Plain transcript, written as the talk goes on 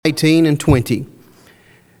19 and 20.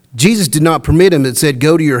 Jesus did not permit him, but said,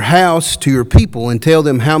 "Go to your house, to your people, and tell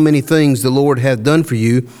them how many things the Lord hath done for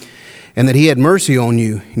you, and that he had mercy on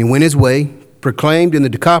you." And he went his way, proclaimed in the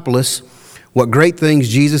Decapolis what great things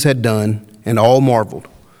Jesus had done, and all marveled.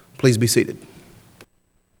 Please be seated.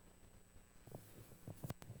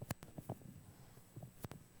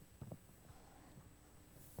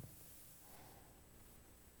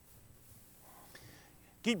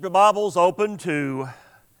 Keep your Bibles open to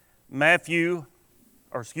Mark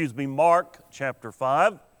chapter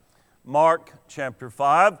 5. Mark chapter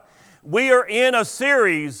 5. We are in a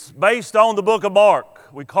series based on the book of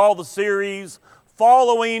Mark. We call the series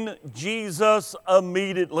Following Jesus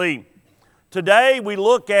Immediately. Today we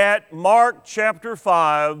look at Mark chapter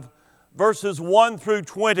 5, verses 1 through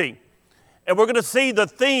 20. And we're going to see the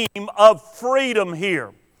theme of freedom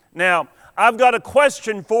here. Now, I've got a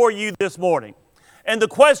question for you this morning. And the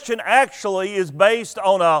question actually is based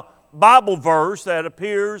on a Bible verse that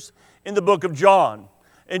appears in the book of John.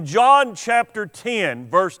 In John chapter 10,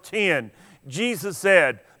 verse 10, Jesus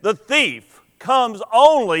said, "The thief comes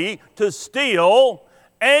only to steal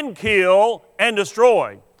and kill and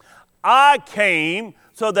destroy. I came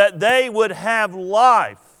so that they would have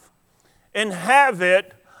life and have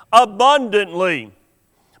it abundantly."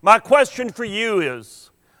 My question for you is,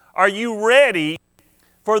 are you ready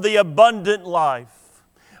for the abundant life?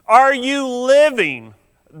 Are you living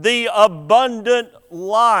the abundant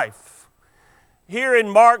life? Here in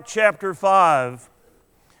Mark chapter 5,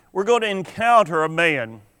 we're going to encounter a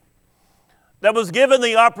man that was given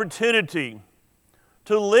the opportunity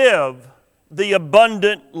to live the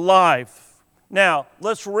abundant life. Now,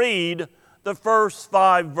 let's read the first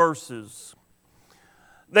 5 verses.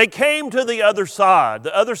 They came to the other side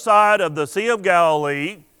of the Sea of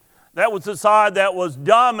Galilee. That was the side that was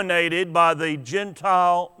dominated by the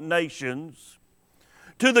Gentile nations,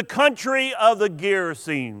 to the country of the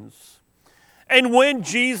Gerasenes. And when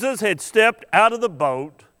Jesus had stepped out of the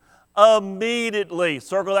boat, immediately,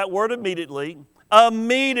 circle that word immediately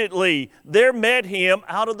there met him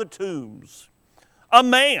out of the tombs a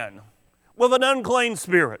man with an unclean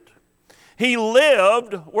spirit. He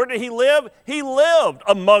lived, where did he live? He lived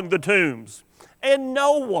among the tombs, and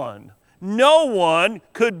no one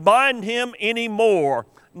could bind him anymore,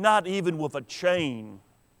 not even with a chain.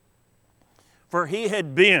 For he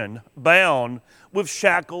had been bound with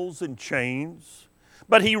shackles and chains.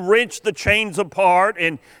 But he wrenched the chains apart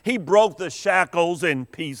and he broke the shackles in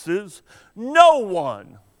pieces. No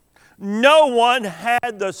one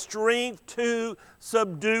had the strength to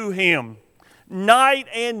subdue him. Night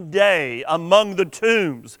and day among the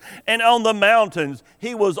tombs and on the mountains,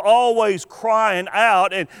 he was always crying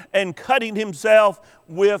out and cutting himself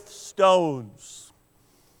with stones.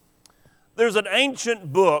 There's an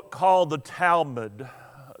ancient book called the Talmud.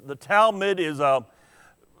 The Talmud is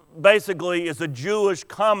basically a Jewish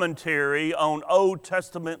commentary on Old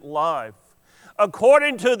Testament life.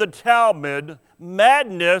 According to the Talmud,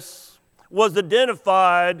 madness was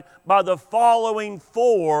identified by the following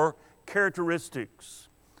 4 characteristics: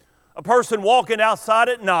 a person walking outside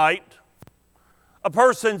at night, a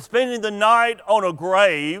person spending the night on a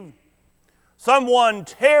grave, someone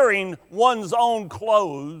tearing one's own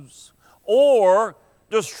clothes, or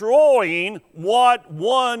destroying what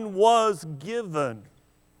one was given.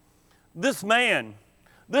 This man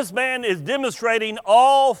is demonstrating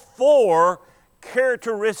all 4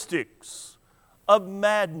 characteristics of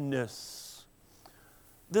madness.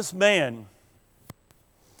 This man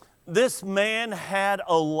had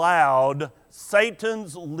allowed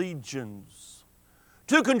Satan's legions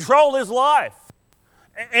to control his life,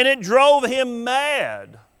 and it drove him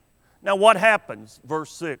mad. Now what happens?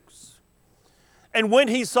 Verse 6. And when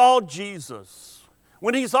he saw Jesus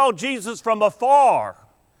from afar,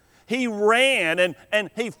 he ran and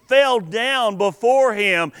he fell down before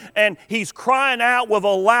him, and he's crying out with a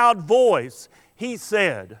loud voice. He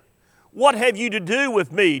said, "What have you to do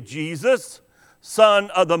with me, Jesus,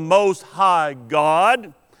 Son of the Most High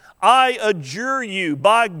God? I adjure you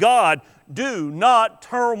by God, do not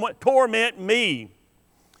torment me."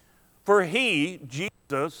 For he,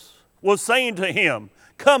 Jesus, was saying to him,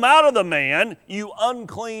 "Come out of the man, you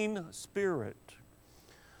unclean spirit."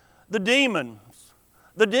 The demons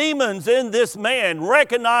in this man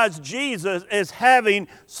recognized Jesus as having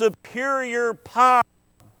superior power.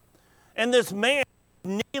 And this man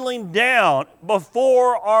kneeling down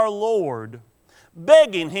before our Lord,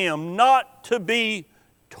 begging him not to be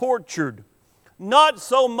tortured. Not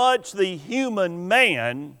so much the human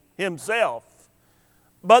man himself,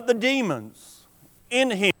 but the demons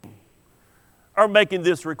in him are making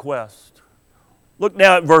this request. Look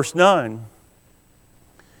now at verse 9.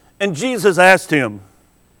 And Jesus asked him,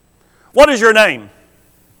 "What is your name?"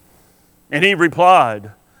 And he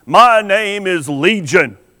replied, "My name is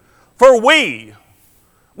Legion, for we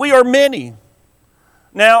are many."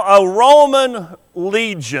 Now, a Roman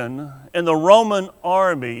legion in the Roman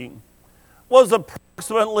army was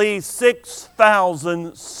approximately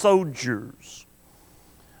 6,000 soldiers.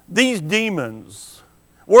 These demons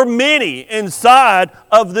were many inside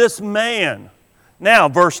of this man. Now,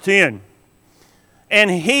 verse 10. And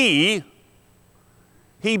he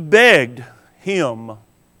begged him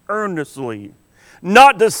earnestly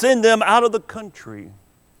not to send them out of the country.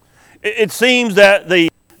 It seems that the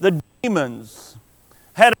demons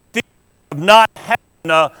had a fear of not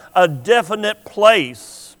having a definite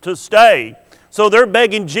place to stay. So they're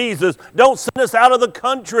begging Jesus, don't send us out of the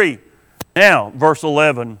country. Now, verse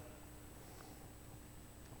 11.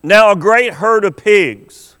 Now a great herd of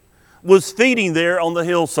pigs was feeding there on the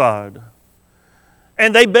hillside.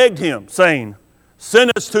 And they begged him, saying,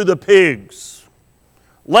 "Send us to the pigs.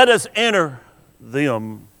 Let us enter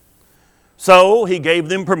them." So he gave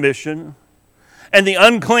them permission. And the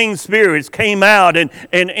unclean spirits came out and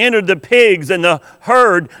entered the pigs, and the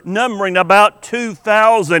herd, numbering about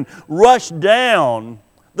 2,000, rushed down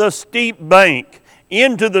the steep bank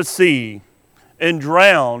into the sea and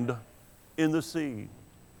drowned in the sea.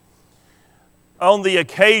 On the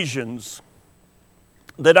occasions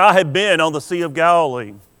that I have been on the Sea of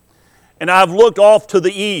Galilee, and I've looked off to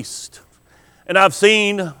the east, and I've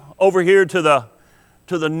seen over here to the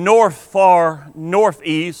far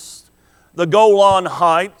northeast, the Golan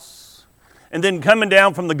Heights, and then coming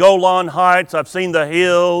down from the Golan Heights, I've seen the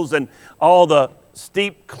hills and all the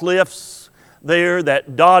steep cliffs there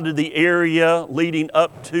that dotted the area leading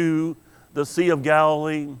up to the Sea of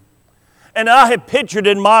Galilee. And I have pictured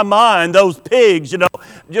in my mind those pigs,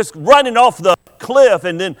 just running off the cliff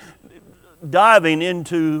and then diving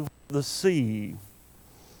into the sea.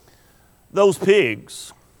 Those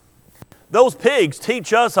pigs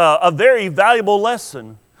teach us a very valuable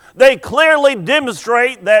lesson. They clearly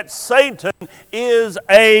demonstrate that Satan is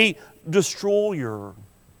a destroyer.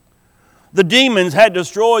 The demons had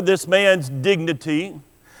destroyed this man's dignity.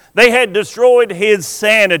 They had destroyed his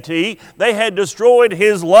sanity. They had destroyed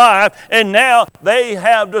his life. And now they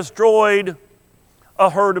have destroyed a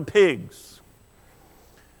herd of pigs.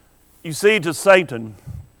 You see, to Satan,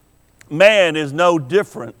 man is no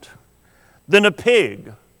different than a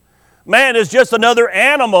pig. Man is just another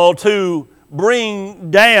animal to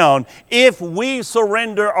bring down. If we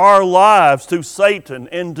surrender our lives to Satan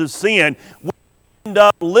and to sin, we end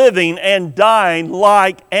up living and dying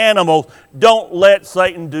like animals. Don't let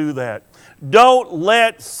Satan do that. Don't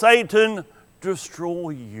let Satan destroy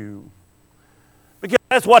you. Because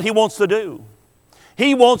that's what he wants to do.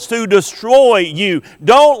 He wants to destroy you.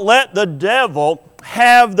 Don't let the devil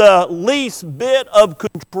have the least bit of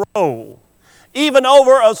control, even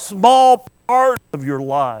over a small part of your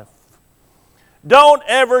life. Don't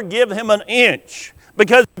ever give him an inch,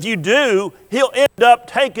 because if you do, he'll end up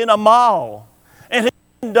taking a mile, and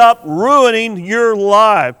he'll end up ruining your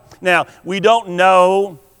life. Now, we don't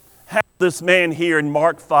know how this man here in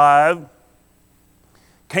Mark 5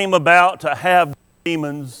 came about to have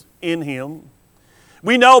demons in him.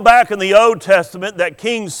 We know back in the Old Testament that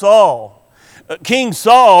King Saul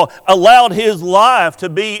allowed his life to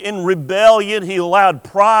be in rebellion. He allowed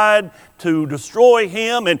pride to destroy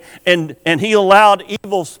him, and he allowed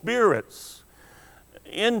evil spirits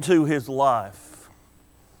into his life.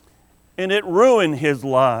 And it ruined his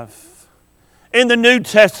life. In the New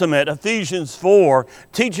Testament, Ephesians 4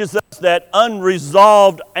 teaches us that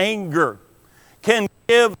unresolved anger can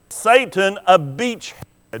give Satan a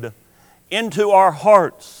beachhead into our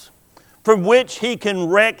hearts, from which he can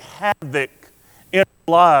wreak havoc in our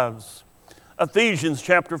lives. Ephesians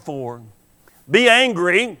chapter 4. Be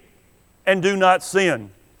angry and do not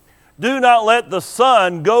sin. Do not let the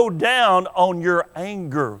sun go down on your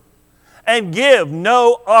anger, and give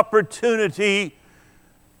no opportunity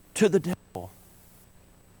to the devil.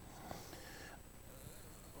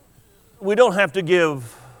 We don't have to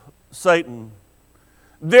give Satan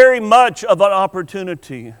very much of an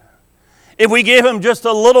opportunity. If we give him just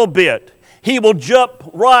a little bit, he will jump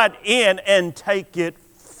right in and take it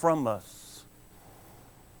from us.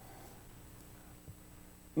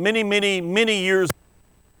 Many years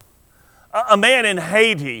ago, a man in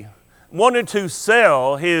Haiti wanted to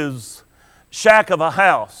sell his shack of a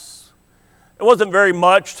house. It wasn't very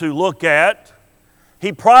much to look at.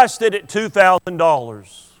 He priced it at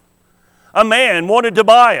 $2,000. A man wanted to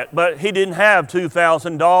buy it, but he didn't have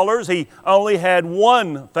 $2,000. He only had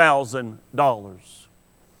 $1,000.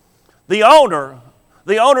 The owner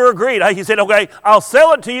The owner agreed. He said, okay, I'll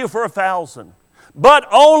sell it to you for $1,000, but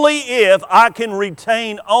only if I can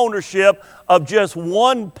retain ownership of just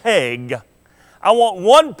one peg. I want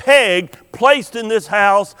one peg placed in this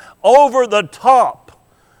house over the top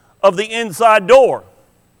of the inside door.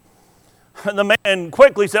 And the man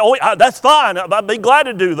quickly said, oh, that's fine. I'd be glad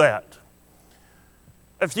to do that.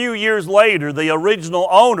 A few years later, the original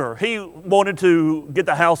owner, he wanted to get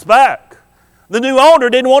the house back. The new owner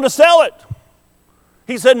didn't want to sell it.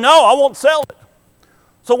 He said, no, I won't sell it.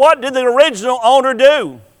 So what did the original owner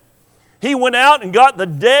do? He went out and got the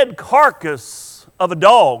dead carcass of a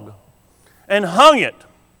dog and hung it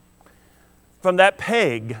from that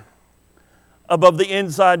peg above the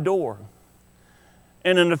inside door.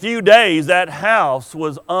 And in a few days, that house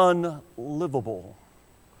was unlivable.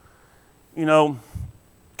 You know,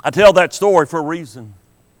 I tell that story for a reason.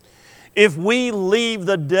 If we leave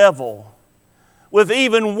the devil with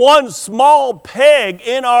even one small peg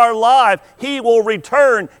in our life, he will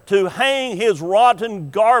return to hang his rotten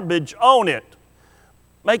garbage on it,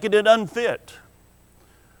 making it unfit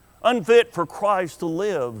for Christ to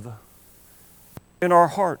live in our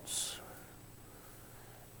hearts.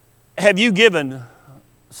 Have you given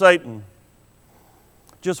Satan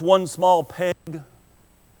just one small peg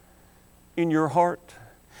in your heart?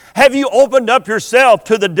 Have you opened up yourself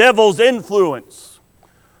to the devil's influence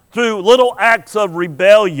through little acts of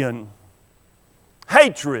rebellion,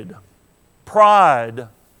 hatred, pride,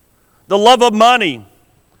 the love of money,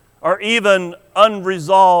 or even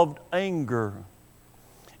unresolved anger?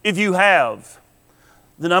 If you have,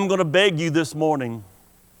 then I'm going to beg you this morning,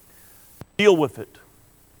 deal with it.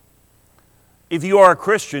 If you are a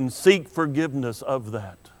Christian, seek forgiveness of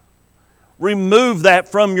that. Remove that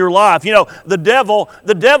from your life. You know, the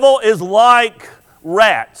devil is like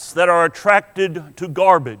rats that are attracted to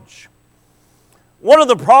garbage. One of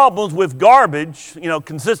the problems with garbage,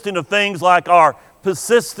 consisting of things like our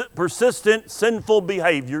persistent sinful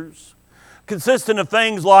behaviors, consisting of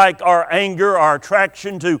things like our anger, our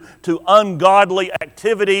attraction to ungodly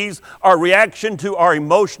activities, our reaction to our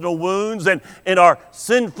emotional wounds, and our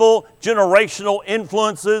sinful generational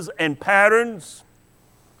influences and patterns.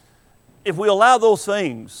 If we allow those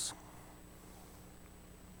things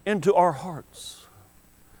into our hearts,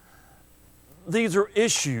 these are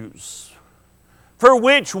issues for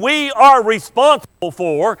which we are responsible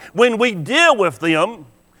for. When we deal with them,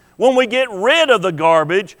 when we get rid of the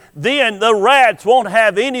garbage, then the rats won't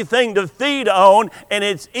have anything to feed on, and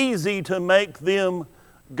it's easy to make them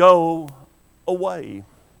go away.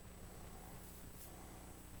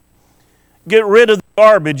 Get rid of the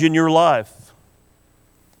garbage in your life,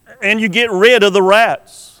 and you get rid of the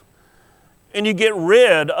rats, and you get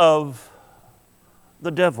rid of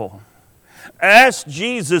the devil. Ask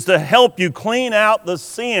Jesus to help you clean out the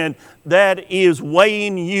sin that is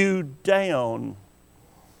weighing you down.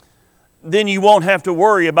 Then you won't have to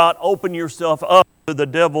worry about opening yourself up to the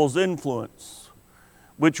devil's influence,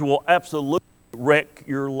 which will absolutely wreck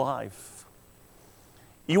your life.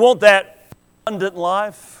 You want that abundant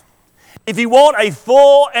life? If you want a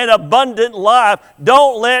full and abundant life,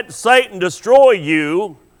 don't let Satan destroy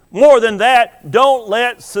you. More than that, don't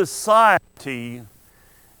let society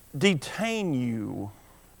detain you.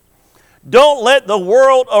 Don't let the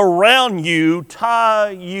world around you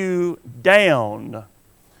tie you down.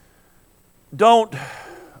 Don't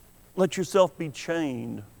let yourself be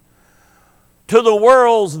chained to the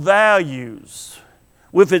world's values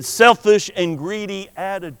with its selfish and greedy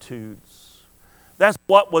attitudes. That's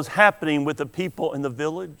what was happening with the people in the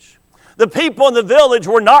village. The people in the village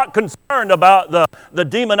were not concerned about the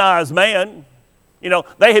demonized man.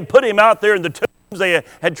 They had put him out there in the tombs. They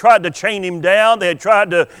had tried to chain him down. They had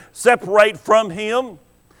tried to separate from him.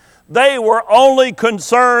 They were only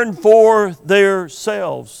concerned for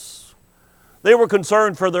themselves. They were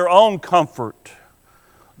concerned for their own comfort,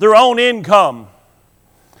 their own income.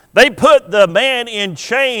 They put the man in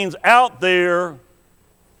chains out there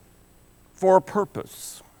for a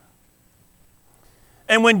purpose.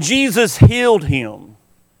 And when Jesus healed him,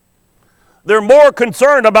 they're more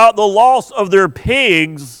concerned about the loss of their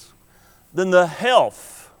pigs than the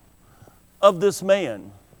health of this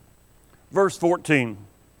man. Verse 14.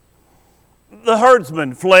 The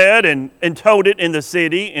herdsmen fled and told it in the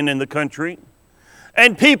city and in the country.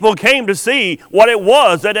 And people came to see what it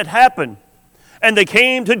was that had happened. And they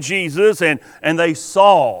came to Jesus and they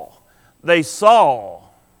saw the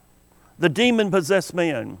demon-possessed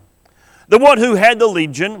man, the one who had the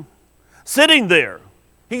legion, sitting there.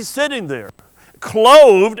 He's sitting there,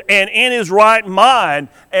 clothed and in his right mind.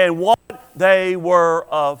 And what? They were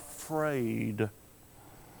afraid.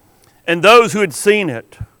 And those who had seen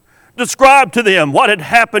it described to them what had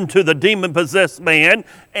happened to the demon-possessed man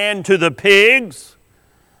and to the pigs.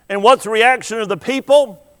 And what's the reaction of the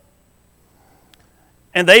people?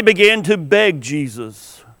 And they began to beg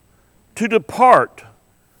Jesus to depart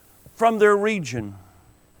from their region.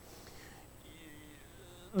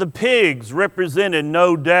 The pigs represented,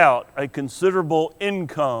 no doubt, a considerable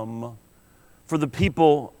income for the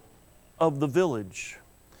people of the village.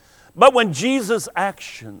 But when Jesus'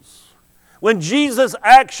 actions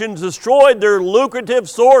destroyed their lucrative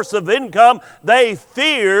source of income, they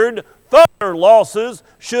feared further losses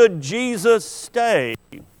should Jesus stay.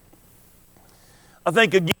 I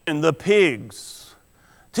think again, the pigs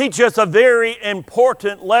teach us a very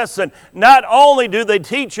important lesson. Not only do they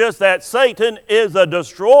teach us that Satan is a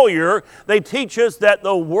destroyer, they teach us that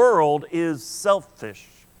the world is selfish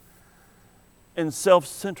and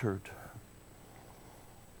self-centered.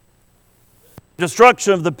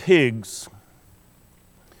 Destruction of the pigs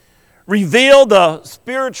revealed the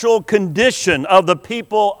spiritual condition of the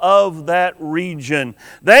people of that region.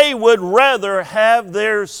 They would rather have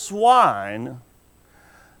their swine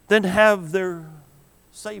than have their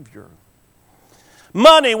Savior.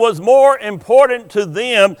 Money was more important to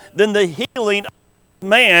them than the healing of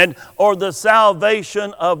man or the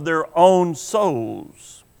salvation of their own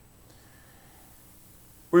souls.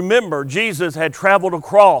 Remember, Jesus had traveled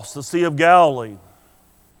across the Sea of Galilee,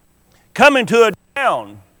 coming to a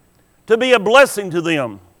town to be a blessing to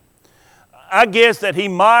them. I guess that he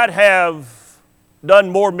might have done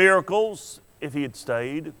more miracles if he had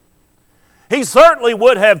stayed. He certainly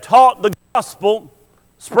would have taught the gospel,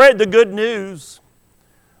 spread the good news,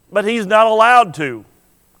 but he's not allowed to.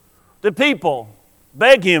 The people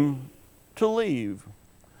beg him to leave.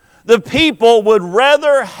 The people would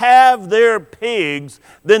rather have their pigs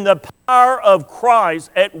than the power of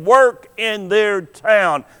Christ at work in their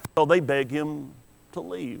town. So they beg him to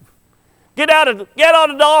leave. Get out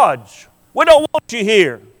of Dodge. We don't want you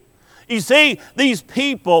here. You see, these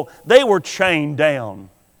people, they were chained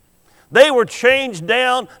down. They were chained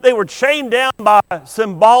down by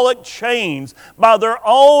symbolic chains, by their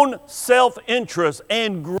own self-interest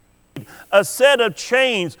and greed. A set of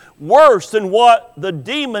chains worse than what the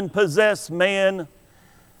demon-possessed man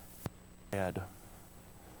had.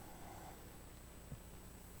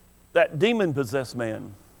 That demon-possessed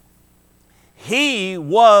man, he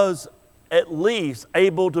was at least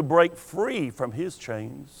able to break free from his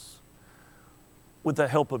chains with the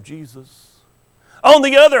help of Jesus. On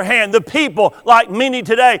the other hand, the people, like many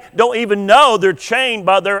today, don't even know they're chained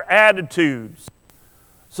by their attitudes.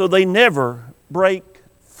 So they never break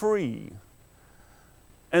free.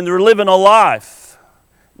 And they're living a life,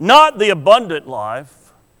 not the abundant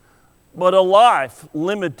life, but a life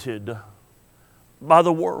limited by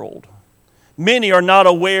the world. Many are not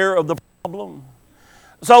aware of the problem.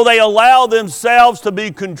 So they allow themselves to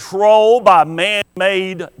be controlled by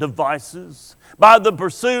man-made devices, by the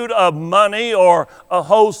pursuit of money or a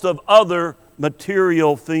host of other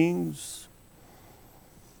material things.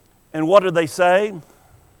 And what do they say?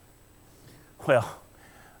 Well,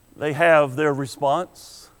 they have their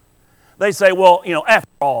response. They say, well, after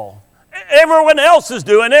all, everyone else is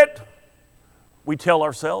doing it, we tell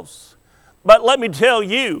ourselves. But let me tell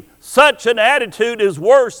you, such an attitude is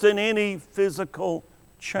worse than any physical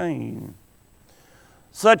chain.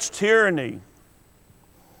 Such tyranny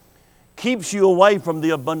keeps you away from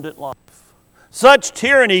the abundant life. Such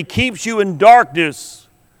tyranny keeps you in darkness,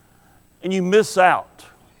 and you miss out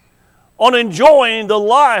on enjoying the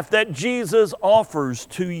life that Jesus offers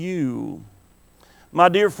to you. My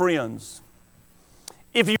dear friends,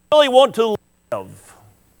 if you really want to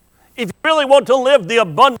live the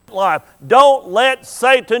abundant life, don't let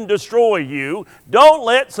Satan destroy you. Don't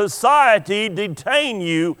let society detain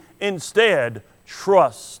you. Instead,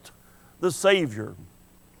 trust the Savior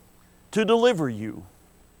to deliver you.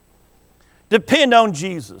 Depend on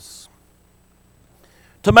Jesus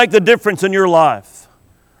to make the difference in your life.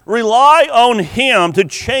 Rely on Him to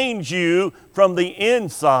change you from the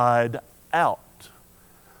inside out.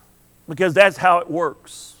 Because that's how it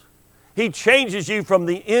works. He changes you from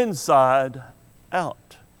the inside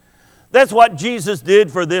out. That's what Jesus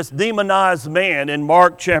did for this demonized man in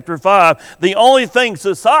Mark chapter 5. The only thing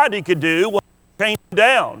society could do was chain him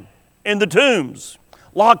down in the tombs,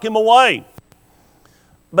 lock him away.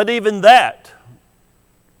 But even that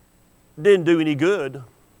didn't do any good.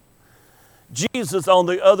 Jesus, on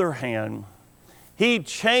the other hand, He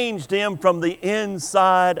changed him from the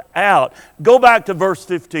inside out. Go back to verse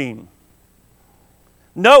 15.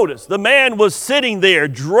 Notice, the man was sitting there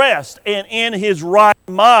dressed and in his right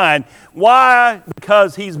mind. Why?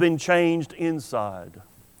 Because he's been changed inside.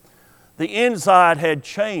 The inside had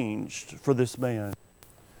changed for this man.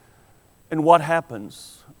 And what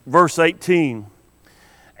happens? Verse 18.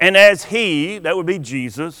 And as he, that would be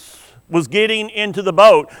Jesus, was getting into the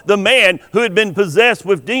boat, the man who had been possessed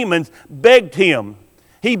with demons begged him.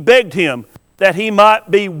 He begged him that he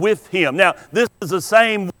might be with him. Now, this is the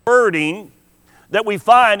same wording that we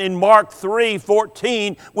find in Mark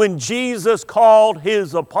 3:14 when Jesus called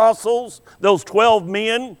his apostles, those 12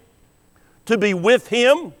 men, to be with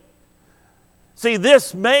him. See,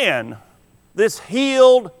 this man, this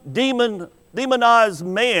healed, demonized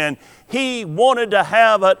man, he wanted to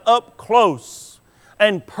have an up-close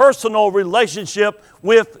and personal relationship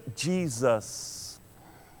with Jesus.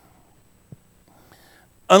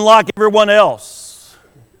 Unlike everyone else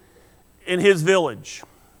in his village,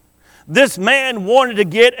 this man wanted to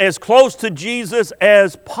get as close to Jesus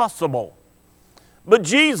as possible. But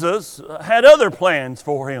Jesus had other plans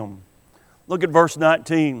for him. Look at verse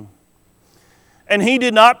 19. And he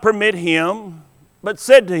did not permit him, but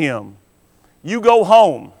said to him, you go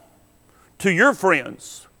home to your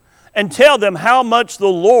friends and tell them how much the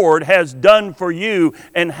Lord has done for you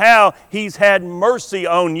and how He's had mercy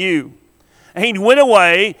on you. And he went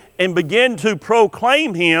away and began to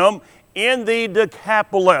proclaim Him in the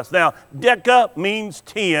Decapolis. Now, Deca means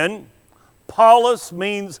 10. Polis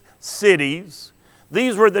means cities.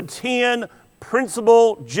 These were the 10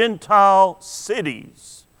 principal Gentile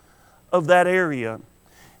cities of that area.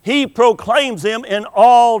 He proclaims Him in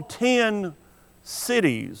all 10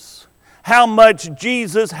 cities, how much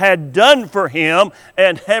Jesus had done for him,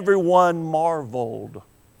 and everyone marveled.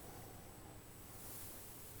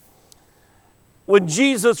 When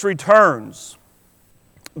Jesus returns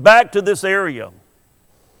back to this area,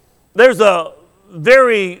 there's a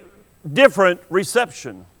very different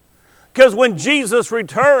reception. Because when Jesus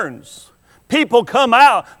returns, people come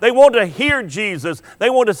out. They want to hear Jesus. They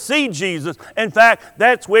want to see Jesus. In fact,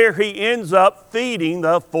 that's where He ends up feeding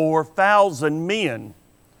the 4,000 men.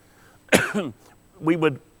 We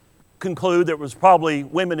would conclude there was probably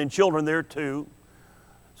women and children there too.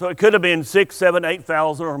 So it could have been 6,000, 7,000,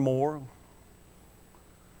 8,000 or more.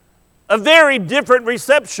 A very different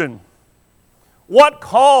reception. What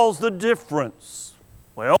caused the difference?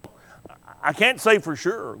 Well, I can't say for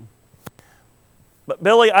sure. But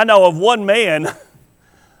Billy, I know of one man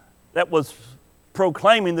that was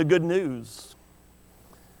proclaiming the good news.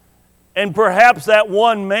 And perhaps that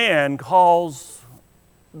one man caused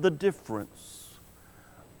the difference.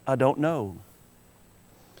 I don't know.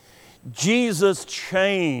 Jesus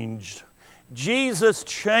changed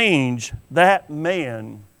that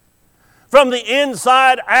man from the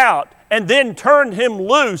inside out and then turned him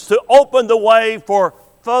loose to open the way for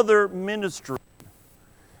further ministry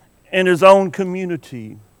in his own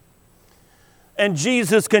community. And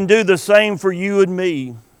Jesus can do the same for you and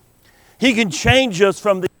me. He can change us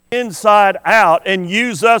from the inside out and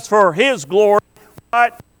use us for His glory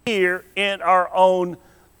right here in our own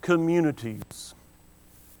communities.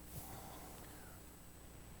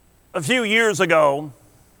 A few years ago,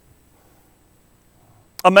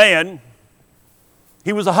 a man,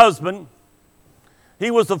 he was a husband,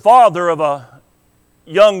 he was the father of a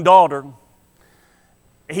young daughter.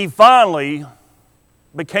 He finally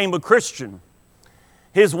became a Christian.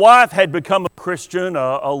 His wife had become a Christian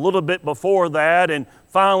a little bit before that, and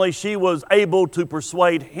finally she was able to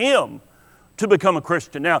persuade him to become a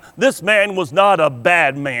Christian. Now, this man was not a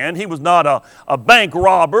bad man. He was not a bank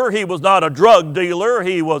robber. He was not a drug dealer.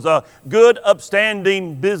 He was a good,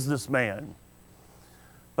 upstanding businessman.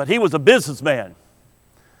 But he was a businessman.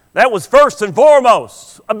 That was first and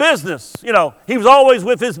foremost, a business. You know, he was always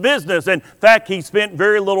with his business. In fact, he spent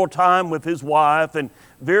very little time with his wife and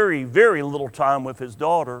very, very little time with his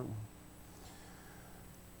daughter.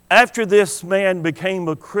 After this man became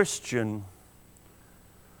a Christian,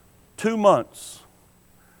 2 months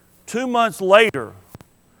later,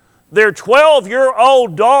 their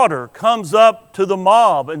 12-year-old daughter comes up to the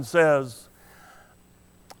mob and says,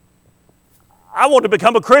 I want to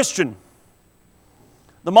become a Christian.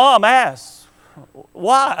 The mom asks,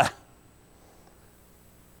 why?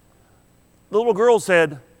 The little girl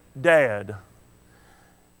said, Dad,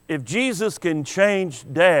 if Jesus can change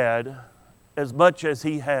Dad as much as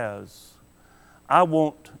He has, I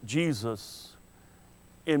want Jesus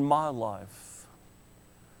in my life.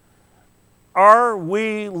 Are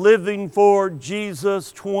we living for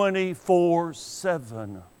Jesus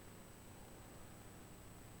 24/7?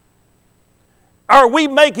 Are we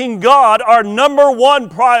making God our number one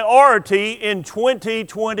priority in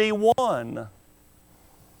 2021?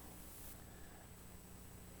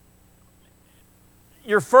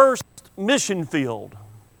 Your first mission field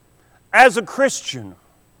as a Christian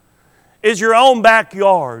is your own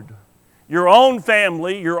backyard, your own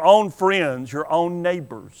family, your own friends, your own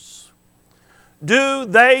neighbors. Do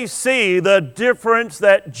they see the difference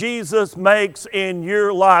that Jesus makes in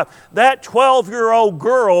your life? That 12-year-old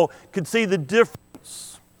girl could see the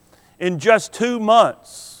difference in just 2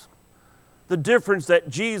 months. The difference that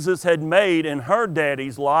Jesus had made in her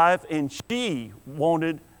daddy's life, and she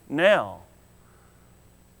wanted now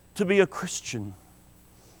to be a Christian.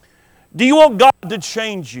 Do you want God to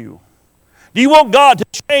change you? Do you want God to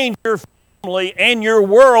change your family and your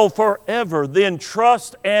world forever? Then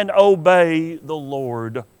trust and obey the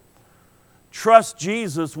Lord. Trust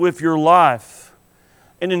Jesus with your life.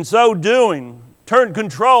 And in so doing, turn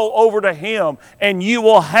control over to Him, and you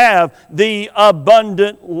will have the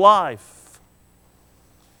abundant life.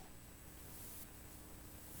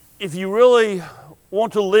 If you really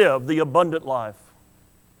want to live the abundant life,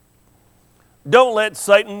 don't let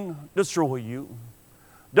Satan destroy you.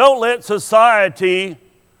 Don't let society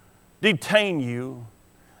detain you.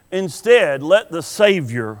 Instead, let the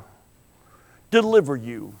Savior deliver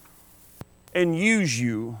you and use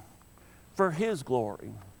you for His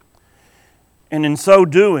glory. And in so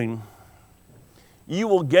doing, you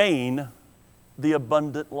will gain the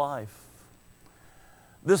abundant life.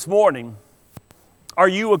 This morning, are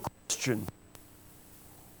you a Christian?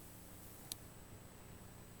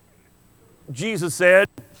 Jesus said,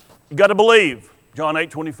 you got to believe, John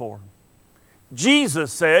 8:24.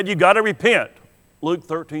 Jesus said, you got to repent, Luke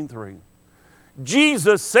 13:3.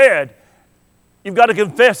 Jesus said, you've got to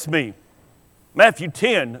confess me, Matthew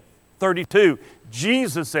 10:32.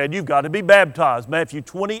 Jesus said, you've got to be baptized, Matthew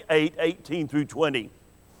 28:18-20.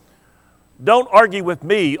 Don't argue with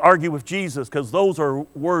me, argue with Jesus, because those are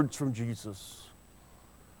words from Jesus.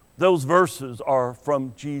 Those verses are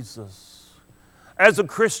from Jesus. As a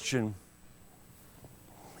Christian,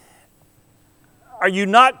 are you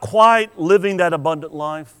not quite living that abundant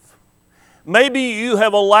life? Maybe you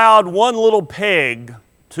have allowed one little peg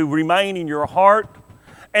to remain in your heart,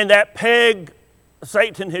 and that peg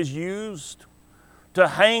Satan has used to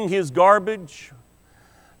hang his garbage,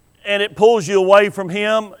 and it pulls you away from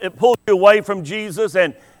Him, it pulls you away from Jesus,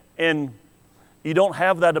 and you don't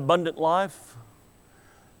have that abundant life.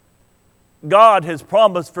 God has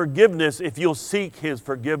promised forgiveness if you'll seek His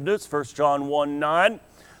forgiveness, 1 John 1:9.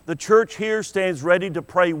 The church here stands ready to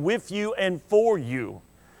pray with you and for you,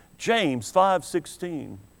 James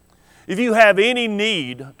 5:16. If you have any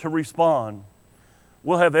need to respond,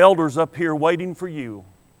 we'll have elders up here waiting for you.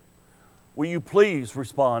 Will you please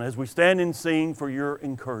respond as we stand and sing for your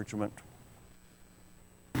encouragement?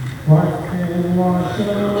 What can wash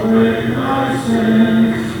away my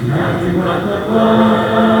sins? Nothing but the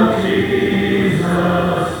blood of Jesus.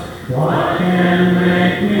 What can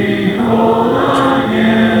make me whole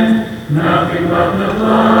again? Nothing but the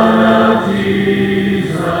blood of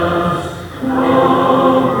Jesus.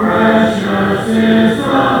 Oh, precious is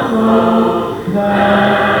the flow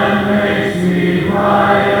that makes me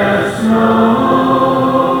white as snow.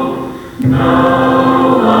 No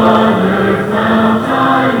other fount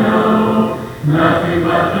I know, nothing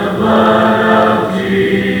but the blood of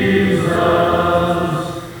Jesus.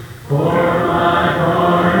 For my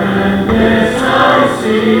pardon this I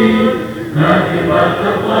see, nothing but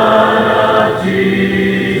the blood of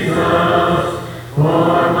Jesus.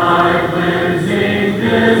 For my cleansing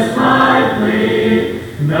this my plea,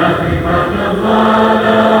 nothing but the blood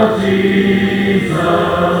of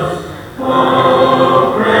Jesus.